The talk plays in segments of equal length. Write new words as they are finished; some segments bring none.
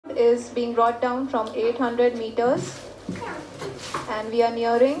is being brought down from 800 meters and we are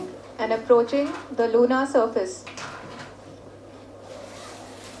nearing and approaching the lunar surface.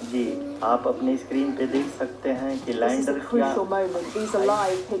 जी आप अपनी screen पे देख सकते हैं कि lander This is a crucial moment. These are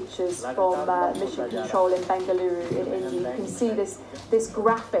live pictures from Mission Control in Bengaluru in India. You can see this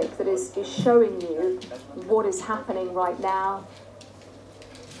graphic that is showing you what is happening right now.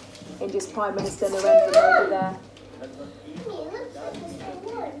 India's Prime Minister Narendra Modi there,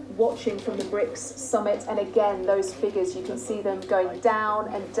 watching from the BRICS summit, and again those figures, you can see them going down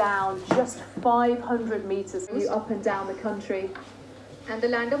and down, just 500 meters up and down the country. And the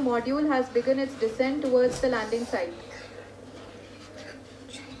lander module has begun its descent towards the landing site.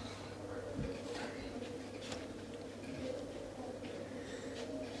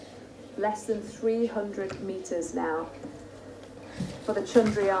 Less than 300 meters now for the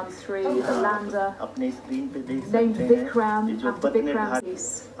Chandrayan 3, the lander अपने screen पे देख named सकते हैं Vikram जो after बटने Vikram's धागे release,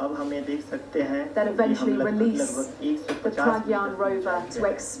 अब हमें देख सकते हैं that eventually कि हम release लगभग the 150 Chandrayan rover to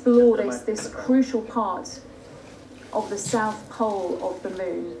explore this crucial part of the south pole of the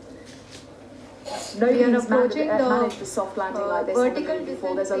moon. Nobody's managed a soft landing like this on the moon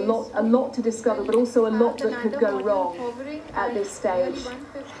before. There's a lot to discover, but also a lot that could go wrong at this stage.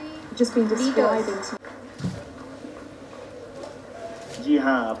 Just been describing to जी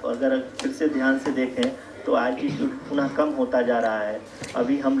हाँ, आप अगर फिर से ध्यान से देखें तो altitude पुनः कम होता जा रहा है।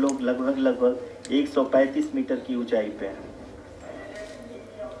 अभी हम लोग लगभग 135 मीटर की ऊंचाई पे हैं।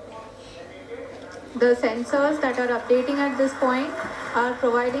 The sensors that are updating at this point are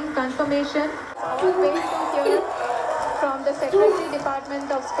providing confirmation. All ways to hear from the Secretary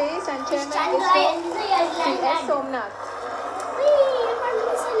Department of Space and Chairman Shri S. Somnath.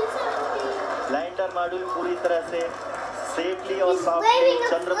 Lander module पूरी तरह से सेफली और सॉफ्टली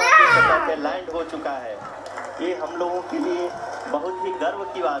चंद्रमा की सतह पे लैंड हो चुका है। ये हम लोगों के लिए बहुत ही गर्व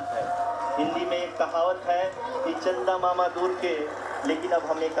की बात है। हिंदी में एक कहावत है कि चंदा मामा दूर के, लेकिन अब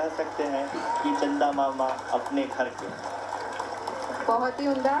हम ये कह सकते हैं कि चंदा मामा अपने घर के। बहुत ही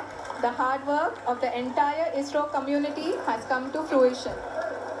उम्दा, the hard work of the entire ISRO community has come to fruition.